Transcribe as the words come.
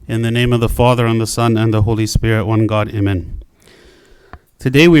In the name of the Father, and the Son, and the Holy Spirit, one God, amen.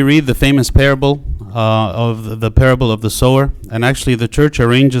 Today we read the famous parable of the parable of the sower. And actually the church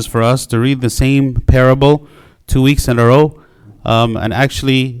arranges for us to read the same parable 2 weeks in a row. And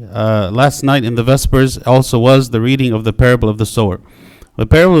actually last night in the Vespers also was the reading of the parable of the sower. The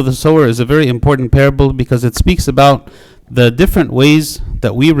parable of the sower is a very important parable because it speaks about the different ways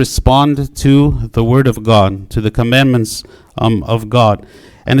that we respond to the Word of God, to the commandments of God.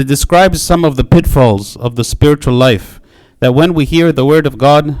 And it describes some of the pitfalls of the spiritual life, that when we hear the Word of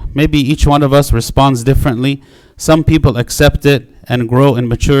God, maybe each one of us responds differently. Some people accept it and grow in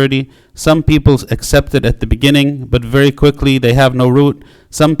maturity. Some people accept it at the beginning, but very quickly they have no root.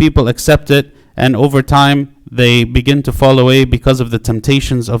 Some people accept it, and over time they begin to fall away because of the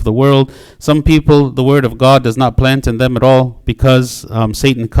temptations of the world. Some people, the Word of God does not plant in them at all because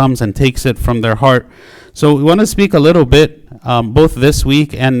Satan comes and takes it from their heart. So we want to speak a little bit, both this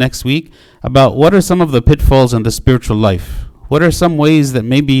week and next week, about what are some of the pitfalls in the spiritual life. What are some ways that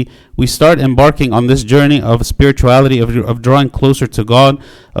maybe we start embarking on this journey of spirituality, of drawing closer to God,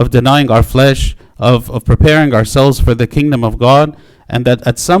 of denying our flesh, of preparing ourselves for the kingdom of God, and that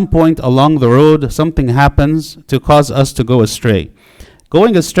at some point along the road, something happens to cause us to go astray.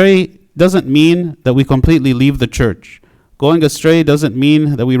 Going astray doesn't mean that we completely leave the church. Going astray doesn't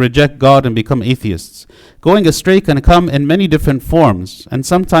mean that we reject God and become atheists. Going astray can come in many different forms, and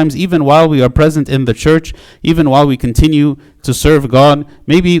sometimes even while we are present in the church, even while we continue to serve God,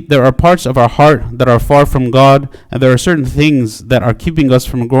 maybe there are parts of our heart that are far from God, and there are certain things that are keeping us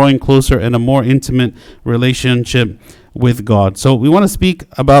from growing closer in a more intimate relationship with God. So we're going to speak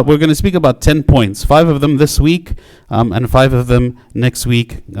about 10 points, 5 of them this week, and 5 of them next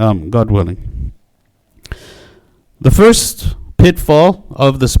week, God willing. The first pitfall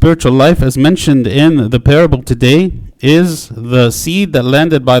of the spiritual life, as mentioned in the parable today, is the seed that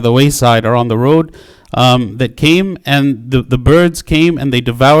landed by the wayside or on the road, that came, and the birds came and they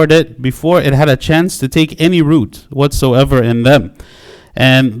devoured it before it had a chance to take any root whatsoever in them.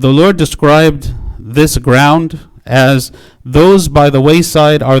 And the Lord described this ground as those by the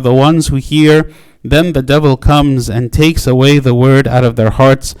wayside are the ones who hear. Then the devil comes and takes away the word out of their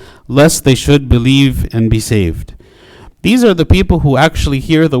hearts, lest they should believe and be saved. These are the people who actually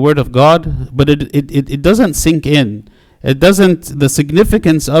hear the word of God, but it doesn't sink in. The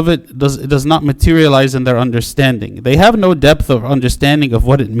significance of it does not materialize in their understanding. They have no depth of understanding of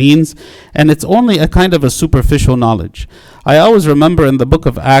what it means, and it's only a kind of a superficial knowledge. I always remember in the book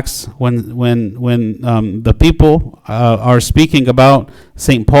of Acts when the people are speaking about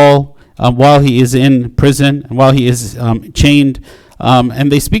St. Paul while he is in prison and while he is chained,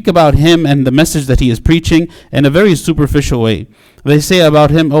 and they speak about him and the message that he is preaching in a very superficial way. They say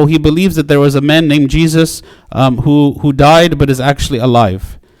about him, he believes that there was a man named Jesus who died but is actually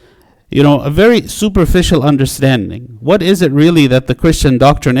alive. A very superficial understanding. What is it really that the Christian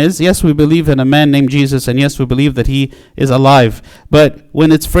doctrine is? Yes, we believe in a man named Jesus, and yes, we believe that he is alive. But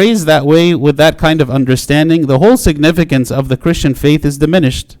when it's phrased that way, with that kind of understanding, the whole significance of the Christian faith is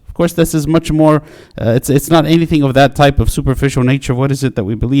diminished. Of course, this is much more, it's not anything of that type of superficial nature. What is it that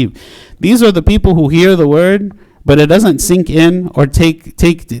we believe? These are the people who hear the word, but it doesn't sink in or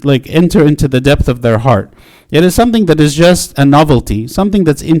enter into the depth of their heart. It is something that is just a novelty, something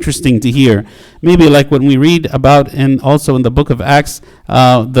that's interesting to hear. Maybe like when we read about also in the book of Acts,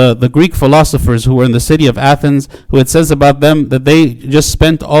 the Greek philosophers who were in the city of Athens, who it says about them that they just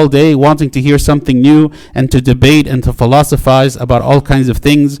spent all day wanting to hear something new and to debate and to philosophize about all kinds of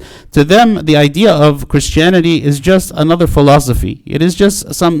things. To them, the idea of Christianity is just another philosophy. It is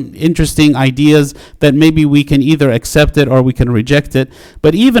just some interesting ideas that maybe we can either accept it or we can reject it.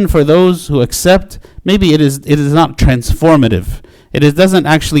 But even for those who accept, maybe it is not transformative. It doesn't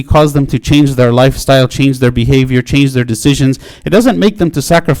actually cause them to change their lifestyle, change their behavior, change their decisions. It doesn't make them to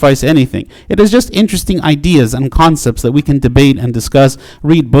sacrifice anything. It is just interesting ideas and concepts that we can debate and discuss,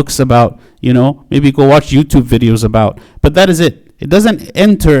 read books about, maybe go watch YouTube videos about. But that is it. It doesn't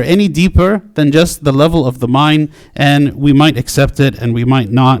enter any deeper than just the level of the mind, and we might accept it and we might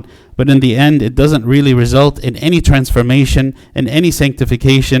not. But in the end, it doesn't really result in any transformation, in any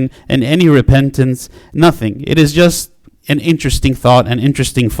sanctification, in any repentance, nothing. It is just an interesting thought, an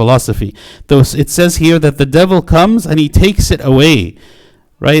interesting philosophy. Though it says here that the devil comes and he takes it away.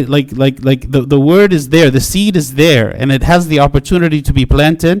 Right? Like the word is there, the seed is there, and it has the opportunity to be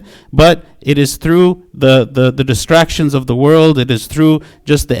planted, but it is through the distractions of the world, it is through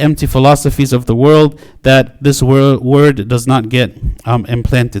just the empty philosophies of the world that this word does not get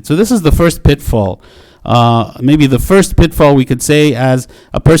implanted. So this is the first pitfall. Maybe the first pitfall we could say as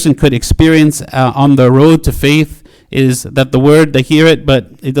a person could experience on the road to faith is that the word, they hear it, but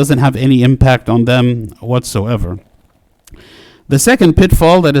it doesn't have any impact on them whatsoever. The second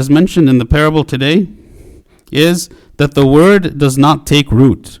pitfall that is mentioned in the parable today is that the word does not take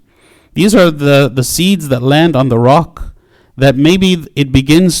root. These are the seeds that land on the rock, that maybe it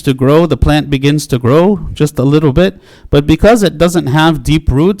begins to grow, the plant begins to grow just a little bit, but because it doesn't have deep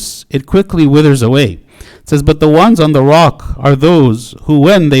roots, it quickly withers away. It says, but the ones on the rock are those who,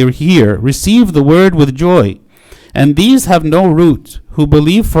 when they hear, receive the word with joy. And these have no root, who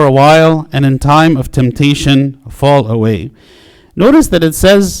believe for a while, and in time of temptation fall away. Notice that it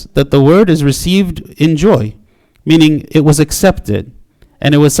says that the word is received in joy, meaning it was accepted,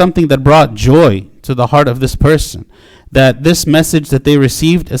 and it was something that brought joy to the heart of this person. That this message that they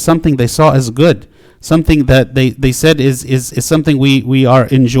received is something they saw as good, something that they said is something we are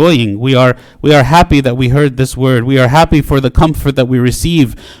enjoying. We are happy that we heard this word. We are happy for the comfort that we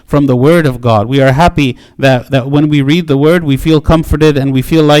receive from the word of God. We are happy that when we read the word, we feel comforted and we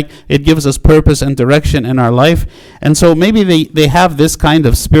feel like it gives us purpose and direction in our life. And so maybe they have this kind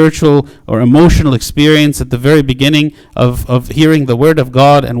of spiritual or emotional experience at the very beginning of hearing the word of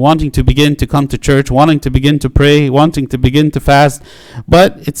God and wanting to begin to come to church, wanting to begin to pray, wanting to begin to fast.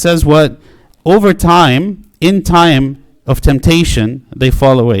 But it says what? Over time, in time of temptation, they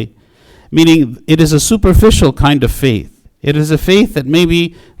fall away. Meaning it is a superficial kind of faith. It is a faith that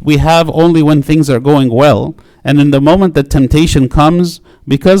maybe we have only when things are going well. And in the moment that temptation comes,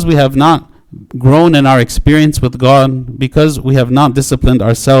 because we have not grown in our experience with God, because we have not disciplined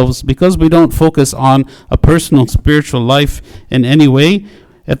ourselves, because we don't focus on a personal spiritual life in any way,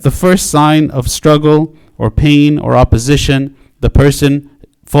 at the first sign of struggle or pain or opposition, the person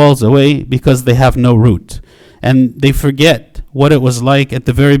falls away because they have no root. And they forget what it was like at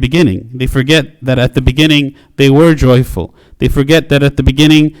the very beginning. They forget that at the beginning they were joyful. They forget that at the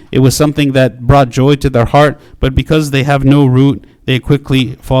beginning it was something that brought joy to their heart, but because they have no root, they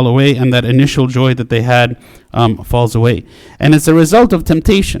quickly fall away, and that initial joy that they had falls away. And it's a result of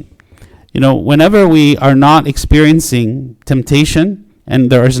temptation. Whenever we are not experiencing temptation and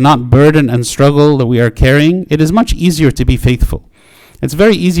there is not burden and struggle that we are carrying, it is much easier to be faithful. It's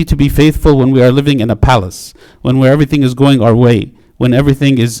very easy to be faithful when we are living in a palace, when everything is going our way, when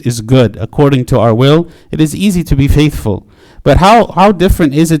everything is good according to our will. It is easy to be faithful. But how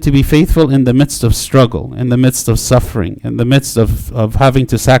different is it to be faithful in the midst of struggle, in the midst of suffering, in the midst of having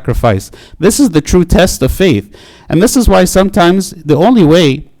to sacrifice? This is the true test of faith. And this is why sometimes the only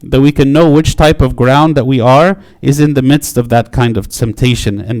way that we can know which type of ground that we are is in the midst of that kind of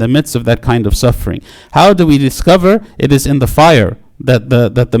temptation, in the midst of that kind of suffering. How do we discover? It is in the fire that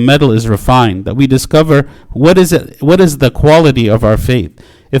the metal is refined, that we discover what is the quality of our faith.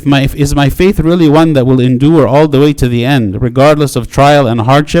 Is my faith really one that will endure all the way to the end, regardless of trial and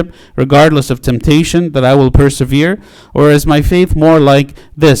hardship, regardless of temptation, that I will persevere? Or is my faith more like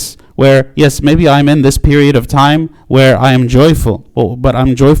this, where, yes, maybe I'm in this period of time where I am joyful, but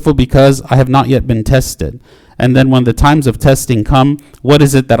I'm joyful because I have not yet been tested. And then when the times of testing come, what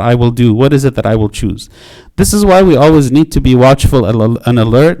is it that I will do? What is it that I will choose? This is why we always need to be watchful and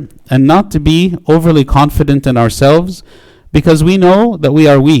alert, and not to be overly confident in ourselves, because we know that we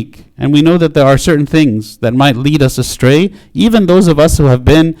are weak, and we know that there are certain things that might lead us astray. Even those of us who have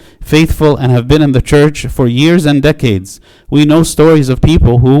been faithful and have been in the church for years and decades, we know stories of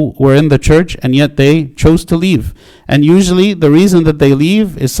people who were in the church and yet they chose to leave. And usually the reason that they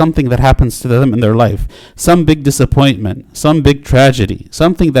leave is something that happens to them in their life. Some big disappointment, some big tragedy,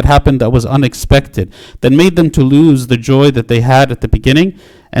 something that happened that was unexpected, that made them to lose the joy that they had at the beginning,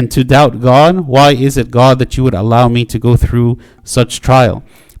 and to doubt God. Why is it, God, that you would allow me to go through such trial?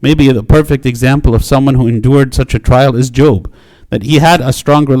 Maybe the perfect example of someone who endured such a trial is Job. That he had a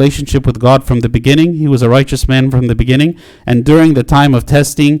strong relationship with God from the beginning. He was a righteous man from the beginning. And during the time of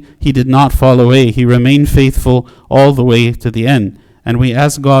testing, he did not fall away. He remained faithful all the way to the end. And we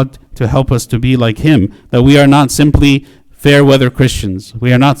ask God to help us to be like him. That we are not simply fair weather Christians.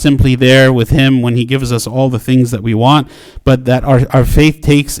 We are not simply there with him when he gives us all the things that we want, but that our faith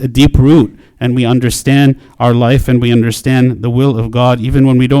takes a deep root, and we understand our life and we understand the will of God. Even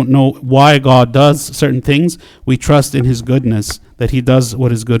when we don't know why God does certain things, we trust in his goodness, that he does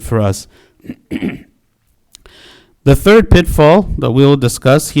what is good for us. The third pitfall that we'll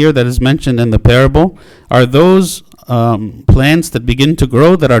discuss here that is mentioned in the parable are those plants that begin to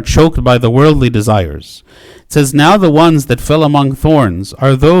grow that are choked by the worldly desires. It says, now the ones that fell among thorns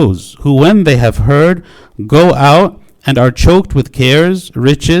are those who, when they have heard, go out and are choked with cares,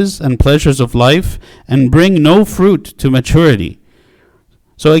 riches, and pleasures of life, and bring no fruit to maturity.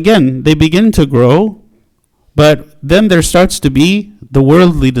 So again, they begin to grow, but then there starts to be the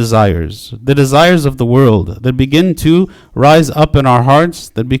worldly desires, the desires of the world that begin to rise up in our hearts,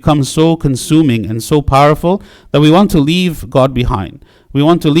 that become so consuming and so powerful that we want to leave God behind. We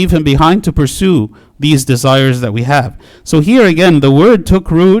want to leave him behind to pursue these desires that we have. So here again, the word took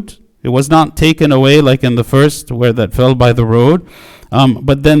root. It was not taken away like in the first where that fell by the road.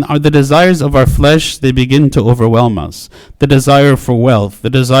 But then the desires of our flesh, they begin to overwhelm us. The desire for wealth, the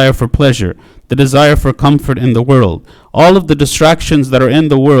desire for pleasure, the desire for comfort in the world, all of the distractions that are in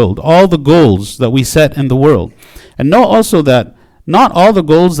the world, all the goals that we set in the world. And know also that not all the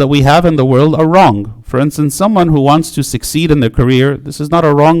goals that we have in the world are wrong. For instance, someone who wants to succeed in their career, this is not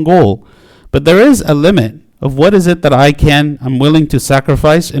a wrong goal. But there is a limit of what is it that I'm willing to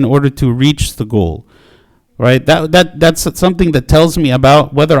sacrifice in order to reach the goal. Right? That's something that tells me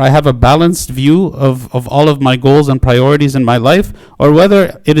about whether I have a balanced view of all of my goals and priorities in my life, or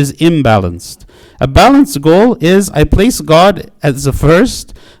whether it is imbalanced. A balanced goal is I place God as the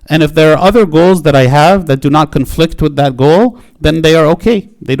first, and if there are other goals that I have that do not conflict with that goal, then they are okay.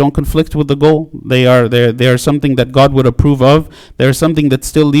 They don't conflict with the goal. They are something that God would approve of. They are something that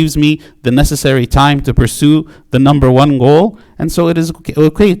still leaves me the necessary time to pursue the number one goal. And so it is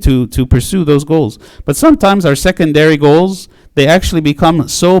okay to pursue those goals. But sometimes our secondary goals, they actually become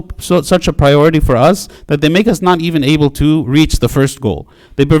such a priority for us that they make us not even able to reach the first goal.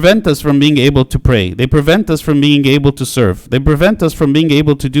 They prevent us from being able to pray. They prevent us from being able to serve. They prevent us from being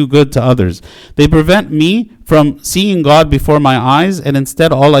able to do good to others. They prevent me from seeing God before my eyes, and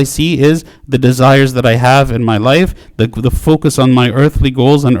instead all I see is the desires that I have in my life, the focus on my earthly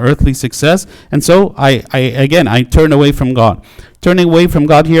goals and earthly success. And so I turn away from God. Turning away from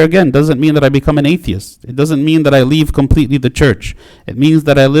God here again doesn't mean that I become an atheist. It doesn't mean that I leave completely the church. It means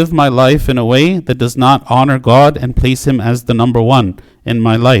that I live my life in a way that does not honor God and place him as the number one in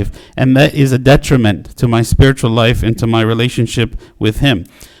my life. And that is a detriment to my spiritual life and to my relationship with him.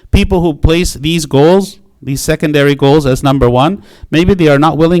 People who place these goals, these secondary goals, as number one, maybe they are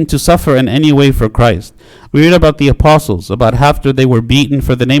not willing to suffer in any way for Christ. We read about the apostles, about after they were beaten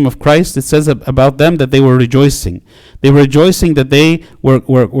for the name of Christ, it says about them that they were rejoicing. They were rejoicing that they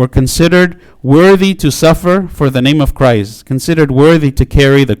were considered worthy to suffer for the name of Christ, considered worthy to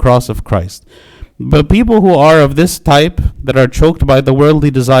carry the cross of Christ. But people who are of this type, that are choked by the worldly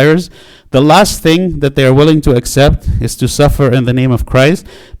desires, the last thing that they are willing to accept is to suffer in the name of Christ,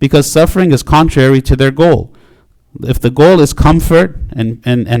 because suffering is contrary to their goal. If the goal is comfort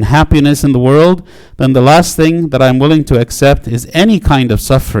and happiness in the world, then the last thing that I'm willing to accept is any kind of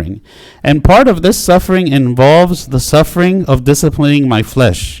suffering. And part of this suffering involves the suffering of disciplining my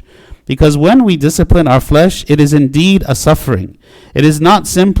flesh. Because when we discipline our flesh, it is indeed a suffering. It is not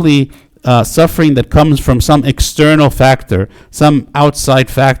simply suffering that comes from some external factor, some outside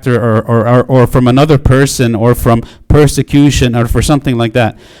factor, or from another person, or from persecution, or for something like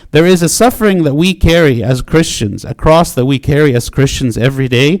that. There is a suffering that we carry as Christians, a cross that we carry as Christians every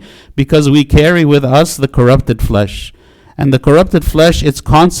day, because we carry with us the corrupted flesh. And the corrupted flesh, it's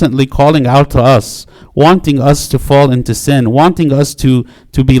constantly calling out to us, wanting us to fall into sin, wanting us to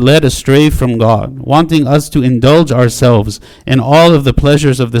be led astray from God, wanting us to indulge ourselves in all of the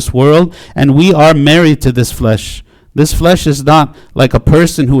pleasures of this world, and we are married to this flesh. This flesh is not like a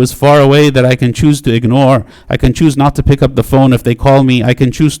person who is far away that I can choose to ignore. I can choose not to pick up the phone if they call me. I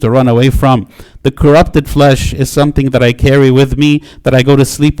can choose to run away from. The corrupted flesh is something that I carry with me, that I go to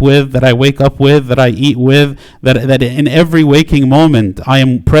sleep with, that I wake up with, that I eat with, that in every waking moment I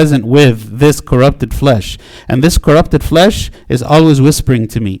am present with this corrupted flesh. And this corrupted flesh is always whispering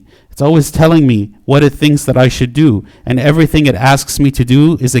to me. It's always telling me what it thinks that I should do, and everything it asks me to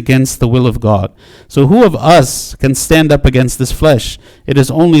do is against the will of God. So who of us can stand up against this flesh? It is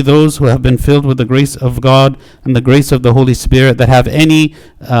only those who have been filled with the grace of God and the grace of the Holy Spirit that have any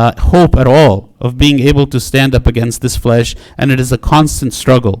hope at all of being able to stand up against this flesh, and it is a constant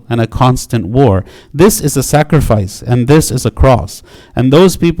struggle and a constant war. This is a sacrifice, and this is a cross. And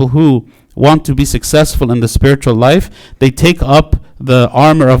those people who want to be successful in the spiritual life, they take up the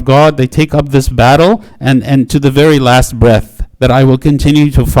armor of God, they take up this battle, and to the very last breath, that I will continue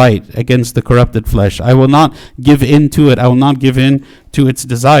to fight against the corrupted flesh. I will not give in to it. I will not give in to its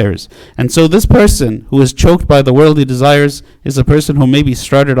desires. And so this person who is choked by the worldly desires is a person who maybe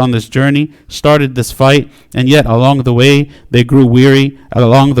started on this journey, started this fight, and yet along the way they grew weary.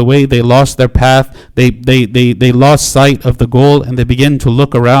 Along the way they lost their path. They lost sight of the goal, and they began to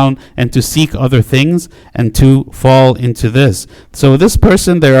look around and to seek other things and to fall into this. So this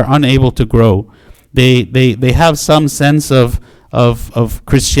person, they are unable to grow. They have some sense of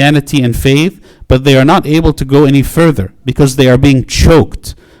Christianity and faith, but they are not able to go any further because they are being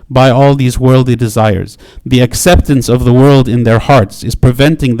choked by all these worldly desires. The acceptance of the world in their hearts is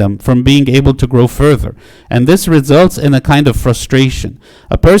preventing them from being able to grow further. And this results in a kind of frustration.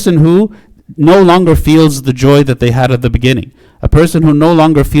 A person who no longer feels the joy that they had at the beginning. A person who no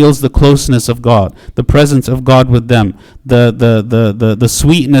longer feels the closeness of God, the presence of God with them, the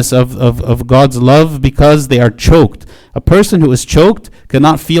sweetness of God's love, because they are choked. A person who is choked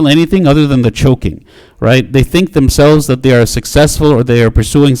cannot feel anything other than the choking, right? They think themselves that they are successful or they are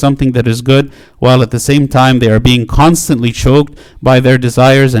pursuing something that is good, while at the same time they are being constantly choked by their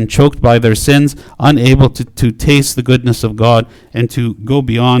desires and choked by their sins, unable to taste the goodness of God and to go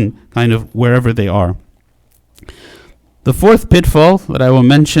beyond kind of wherever they are. The fourth pitfall that I will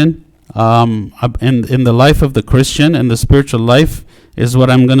mention in the life of the Christian and the spiritual life is what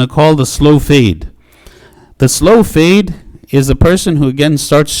I'm going to call the slow fade. The slow fade is a person who again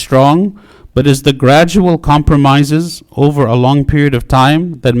starts strong, but is the gradual compromises over a long period of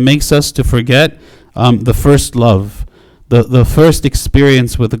time that makes us to forget the first love, the first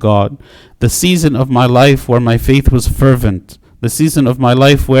experience with God, the season of my life where my faith was fervent, the season of my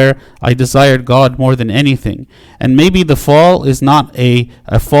life where I desired God more than anything. And maybe the fall is not a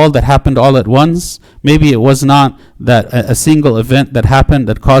fall that happened all at once. Maybe it was not that a single event that happened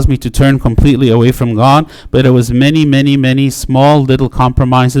that caused me to turn completely away from God, but it was many, many, many small little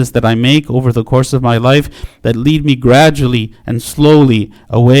compromises that I make over the course of my life that lead me gradually and slowly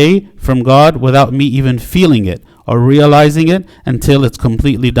away from God without me even feeling it or realizing it until it's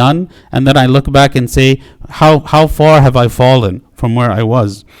completely done. And then I look back and say, how far have I fallen from where I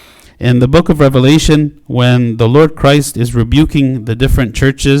was? In the book of Revelation, when the Lord Christ is rebuking the different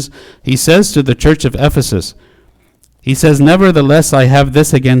churches, he says to the church of Ephesus, he says, "Nevertheless, I have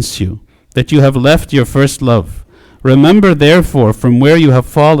this against you, that you have left your first love. Remember therefore from where you have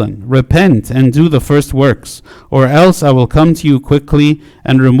fallen, repent and do the first works, or else I will come to you quickly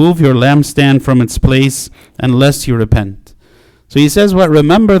and remove your lampstand from its place, unless you repent." So he says,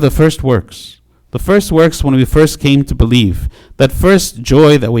 remember the first works. The first works when we first came to believe, that first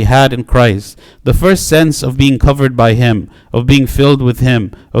joy that we had in Christ, the first sense of being covered by Him, of being filled with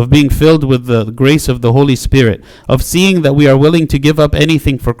Him, of being filled with the grace of the Holy Spirit, of seeing that we are willing to give up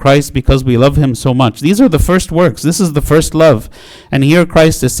anything for Christ because we love Him so much. These are the first works. This is the first love. And here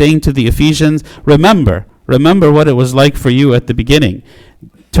Christ is saying to the Ephesians, remember what it was like for you at the beginning.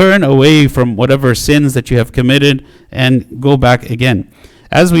 Turn away from whatever sins that you have committed and go back again.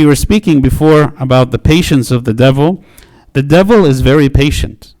 As we were speaking before about the patience of the devil is very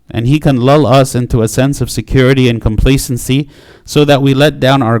patient, and he can lull us into a sense of security and complacency so that we let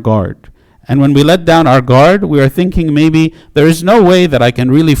down our guard. And when we let down our guard, we are thinking maybe there is no way that I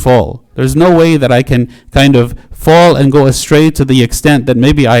can really fall. There's no way that I can kind of fall and go astray to the extent that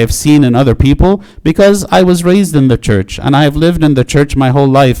maybe I have seen in other people, because I was raised in the church and I have lived in the church my whole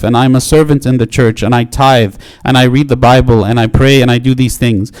life, and I'm a servant in the church, and I tithe and I read the Bible and I pray and I do these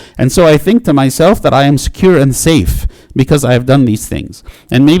things. And so I think to myself that I am secure and safe because I have done these things.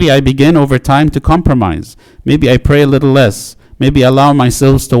 And maybe I begin over time to compromise. Maybe I pray a little less. Maybe I allow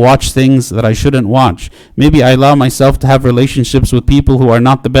myself to watch things that I shouldn't watch. Maybe I allow myself to have relationships with people who are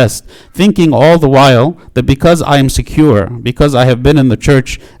not the best, thinking all the while that because I am secure, because I have been in the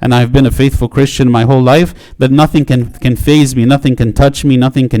church and I have been a faithful Christian my whole life, that nothing can faze me, nothing can touch me,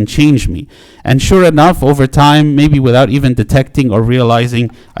 nothing can change me. And sure enough, over time, maybe without even detecting or realizing,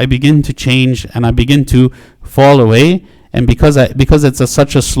 I begin to change and I begin to fall away. And because it's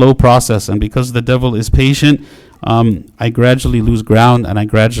such a slow process, and because the devil is patient, I gradually lose ground and I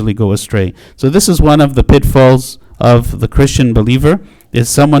gradually go astray. So this is one of the pitfalls of the Christian believer, is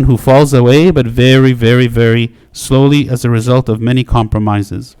someone who falls away, but very, very, very slowly as a result of many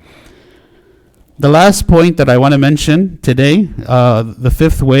compromises. The last point that I want to mention today, the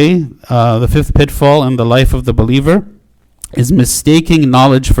fifth pitfall in the life of the believer, is mistaking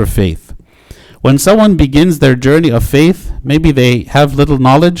knowledge for faith. When someone begins their journey of faith, maybe they have little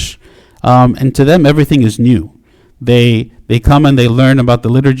knowledge, and to them everything is new. They come and they learn about the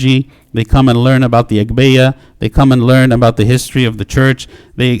liturgy. They come and learn about the Agbeya. They come and learn about the history of the church.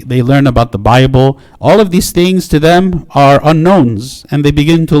 They learn about the Bible. All of these things to them are unknowns, and they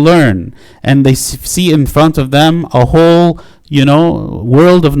begin to learn. And they see in front of them a whole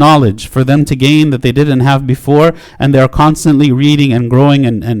world of knowledge for them to gain that they didn't have before, and they are constantly reading and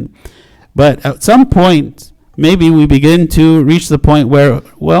growing. But at some point, maybe we begin to reach the point where,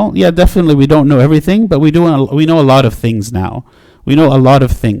 definitely we don't know everything, but we know a lot of things now. We know a lot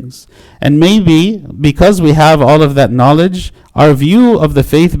of things. And maybe because we have all of that knowledge, our view of the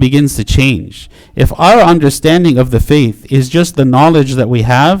faith begins to change. If our understanding of the faith is just the knowledge that we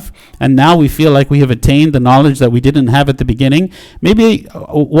have, and now we feel like we have attained the knowledge that we didn't have at the beginning, maybe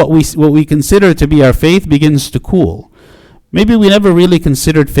what we consider to be our faith begins to cool. Maybe we never really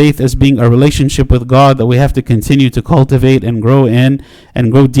considered faith as being a relationship with God that we have to continue to cultivate and grow in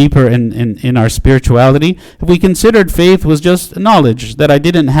and go deeper in our spirituality. If we considered faith was just knowledge that I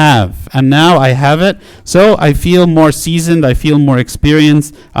didn't have, and now I have it, so I feel more seasoned, I feel more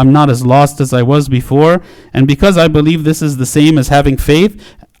experienced, I'm not as lost as I was before, and because I believe this is the same as having faith,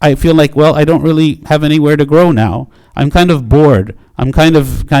 I feel like, well, I don't really have anywhere to grow now. I'm kind of bored. I'm kind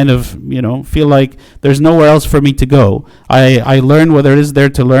of, feel like there's nowhere else for me to go. I learn what there is there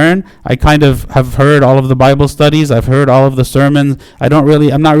to learn. I kind of have heard all of the Bible studies. I've heard all of the sermons. I'm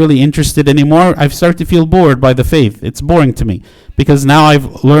not really interested anymore. I've started to feel bored by the faith. It's boring to me because now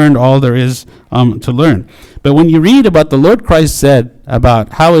I've learned all there is to learn. But when you read about the Lord Christ said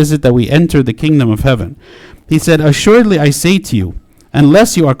about how is it that we enter the kingdom of heaven, he said, "Assuredly I say to you,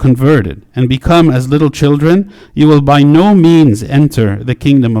 unless you are converted and become as little children, you will by no means enter the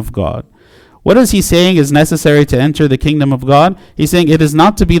kingdom of God." What is he saying is necessary to enter the kingdom of God? He's saying it is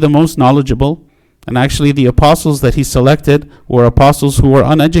not to be the most knowledgeable. And actually the apostles that he selected were apostles who were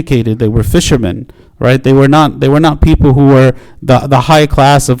uneducated. They were fishermen, right? They were not people who were the high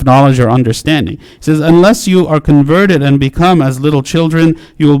class of knowledge or understanding. He says, unless you are converted and become as little children,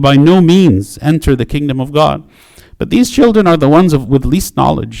 you will by no means enter the kingdom of God. But these children are the ones with least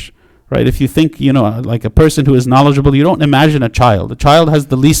knowledge, right? If you think, like a person who is knowledgeable, you don't imagine a child. A child has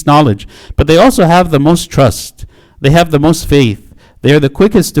the least knowledge, but they also have the most trust. They have the most faith. They are the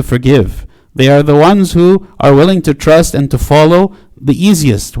quickest to forgive. They are the ones who are willing to trust and to follow the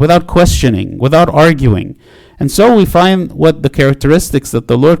easiest, without questioning, without arguing. And so we find what the characteristics that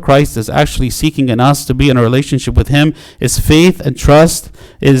the Lord Christ is actually seeking in us to be in a relationship with him is faith and trust,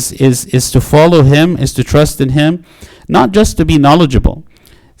 is to follow him, is to trust in him, not just to be knowledgeable.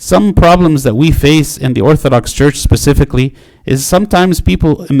 Some problems that we face in the Orthodox Church specifically is sometimes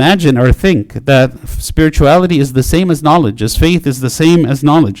people imagine or think that spirituality is the same as knowledge, as faith is the same as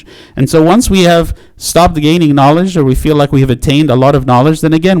knowledge. And so once we have stopped gaining knowledge, or we feel like we have attained a lot of knowledge,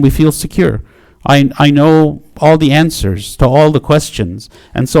 then again we feel secure. I know all the answers to all the questions,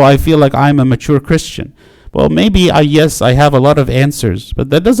 and so I feel like I'm a mature Christian. Well, maybe I have a lot of answers, but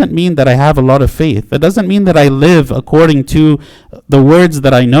that doesn't mean that I have a lot of faith. That doesn't mean that I live according to the words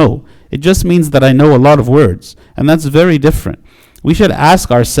that I know. It just means that I know a lot of words, and that's very different. We should ask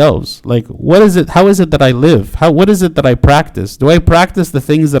ourselves, like, how is it that I live? What is it that I practice? Do I practice the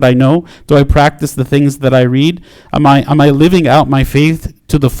things that I know? Do I practice the things that I read? Am I living out my faith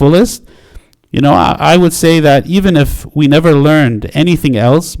to the fullest? I would say that even if we never learned anything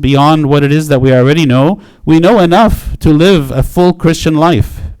else beyond what it is that we already know, we know enough to live a full Christian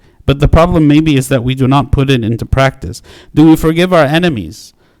life. But the problem maybe is that we do not put it into practice. Do we forgive our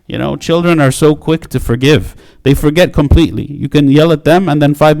enemies? Children are so quick to forgive. They forget completely. You can yell at them, and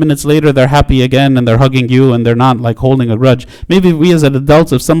then 5 minutes later they're happy again, and they're hugging you, and they're not like holding a grudge. Maybe we as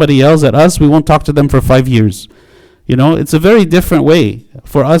adults, if somebody yells at us, we won't talk to them for 5 years. It's a very different way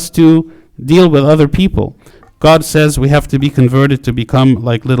for us to deal with other people. God says we have to be converted to become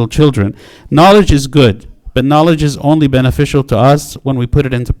like little children. Knowledge is good, but knowledge is only beneficial to us when we put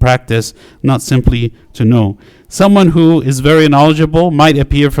it into practice, not simply to know. Someone who is very knowledgeable might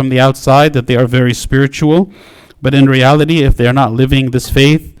appear from the outside that they are very spiritual, but in reality, if they are not living this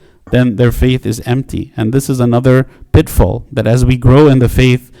faith, then their faith is empty. And this is another pitfall, that as we grow in the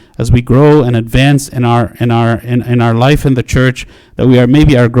faith, as we grow and advance in our life in the church, that we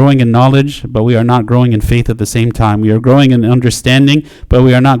are growing in knowledge, but we are not growing in faith at the same time. We are growing in understanding, but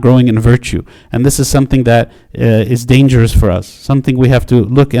we are not growing in virtue. And this is something that is dangerous for us. Something we have to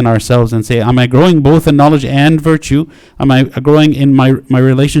look in ourselves and say, am I growing both in knowledge and virtue? Am I growing in my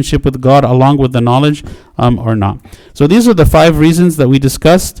relationship with God along with the knowledge or not? So these are the 5 reasons that we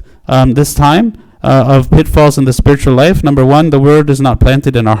discussed this time. Of pitfalls in the spiritual life. Number 1, the word is not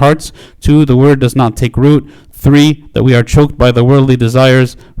planted in our hearts. 2, the word does not take root. 3, that we are choked by the worldly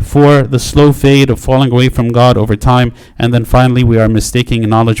desires. 4, the slow fade of falling away from God over time. And then finally, we are mistaking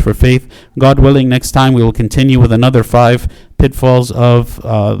knowledge for faith. God willing, next time we will continue with another 5 pitfalls of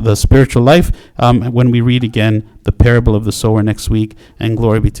the spiritual life when we read again the parable of the sower next week. And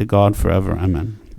glory be to God forever. Amen.